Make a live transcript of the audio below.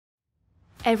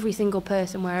Every single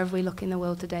person, wherever we look in the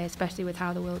world today, especially with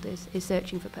how the world is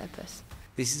searching for purpose.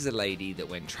 This is a lady that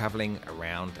went travelling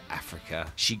around Africa.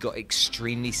 She got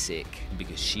extremely sick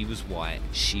because she was white.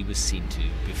 She was seen to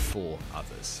before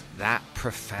others. That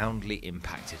profoundly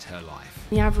impacted her life.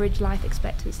 The average life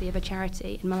expectancy of a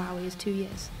charity in Malawi is 2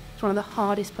 years. It's one of the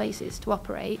hardest places to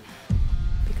operate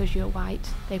because you're white.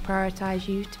 They prioritise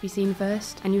you to be seen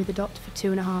first, and you were the doctor for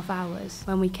 2.5 hours.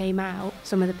 When we came out,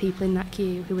 some of the people in that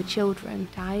queue who were children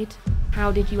died.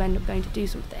 How did you end up going to do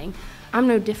something? I'm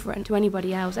no different to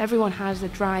anybody else. Everyone has the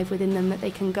drive within them that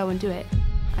they can go and do it.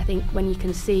 I think when you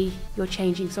can see you're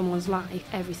changing someone's life,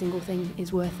 every single thing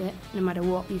is worth it, no matter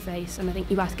what you face. And I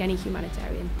think you ask any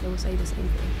humanitarian, they will say the same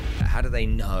thing. How do they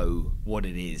know what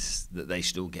it is that they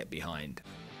should all get behind?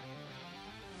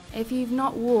 If you've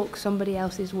not walked somebody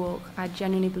else's walk, I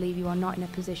genuinely believe you are not in a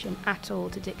position at all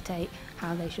to dictate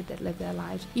how they should live their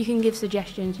lives. You can give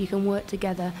suggestions, you can work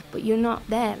together, but you're not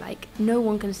there. Like, no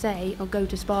one can say or go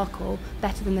to Sparkle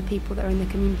better than the people that are in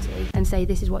the community and say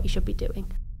this is what you should be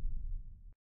doing.